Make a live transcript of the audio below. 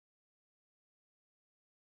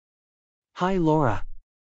Hi Laura.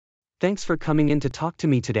 Thanks for coming in to talk to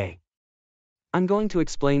me today. I'm going to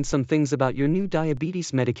explain some things about your new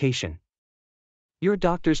diabetes medication. Your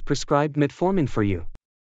doctor's prescribed metformin for you.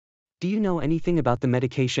 Do you know anything about the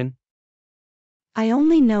medication? I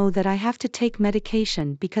only know that I have to take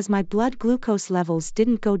medication because my blood glucose levels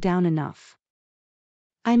didn't go down enough.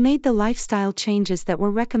 I made the lifestyle changes that were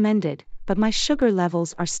recommended, but my sugar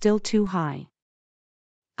levels are still too high.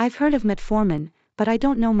 I've heard of metformin, but I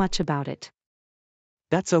don't know much about it.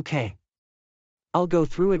 That's okay. I'll go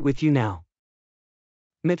through it with you now.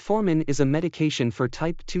 Metformin is a medication for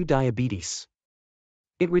type 2 diabetes.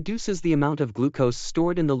 It reduces the amount of glucose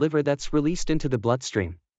stored in the liver that's released into the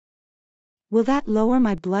bloodstream. Will that lower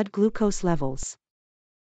my blood glucose levels?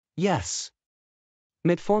 Yes.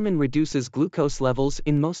 Metformin reduces glucose levels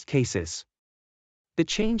in most cases. The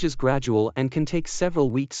change is gradual and can take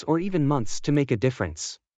several weeks or even months to make a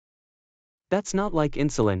difference. That's not like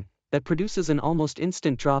insulin, that produces an almost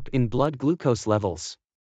instant drop in blood glucose levels.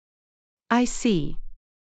 I see.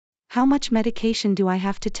 How much medication do I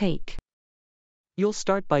have to take? You'll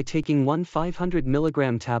start by taking one 500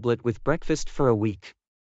 mg tablet with breakfast for a week.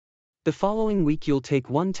 The following week you'll take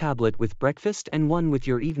one tablet with breakfast and one with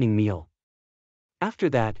your evening meal. After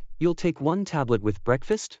that, you'll take one tablet with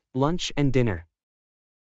breakfast, lunch and dinner.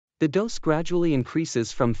 The dose gradually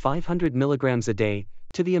increases from 500 mg a day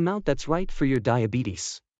to the amount that's right for your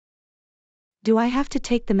diabetes. Do I have to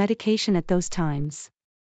take the medication at those times?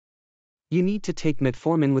 You need to take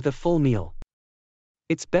metformin with a full meal.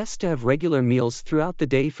 It's best to have regular meals throughout the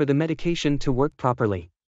day for the medication to work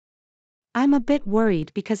properly. I'm a bit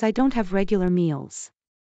worried because I don't have regular meals.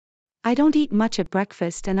 I don't eat much at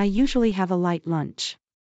breakfast and I usually have a light lunch.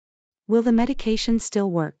 Will the medication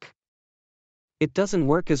still work? It doesn't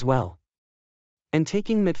work as well. And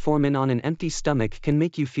taking metformin on an empty stomach can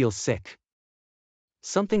make you feel sick.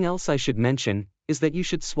 Something else I should mention is that you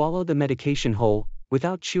should swallow the medication whole,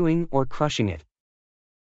 without chewing or crushing it.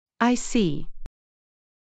 I see.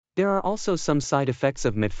 There are also some side effects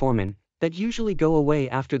of metformin that usually go away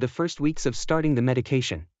after the first weeks of starting the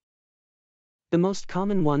medication. The most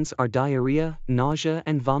common ones are diarrhea, nausea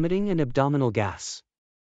and vomiting and abdominal gas.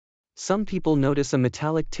 Some people notice a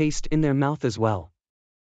metallic taste in their mouth as well.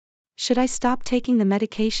 Should I stop taking the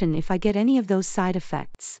medication if I get any of those side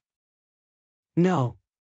effects? No.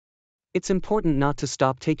 It's important not to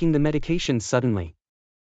stop taking the medication suddenly.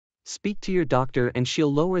 Speak to your doctor and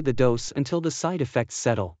she'll lower the dose until the side effects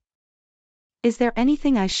settle. Is there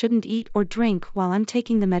anything I shouldn't eat or drink while I'm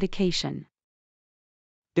taking the medication?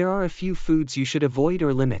 There are a few foods you should avoid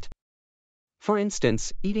or limit. For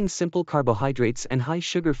instance, eating simple carbohydrates and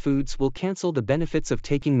high-sugar foods will cancel the benefits of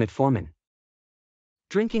taking metformin.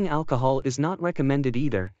 Drinking alcohol is not recommended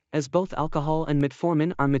either, as both alcohol and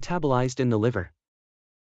metformin are metabolized in the liver.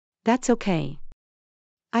 That's okay.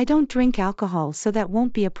 I don't drink alcohol, so that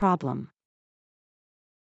won't be a problem.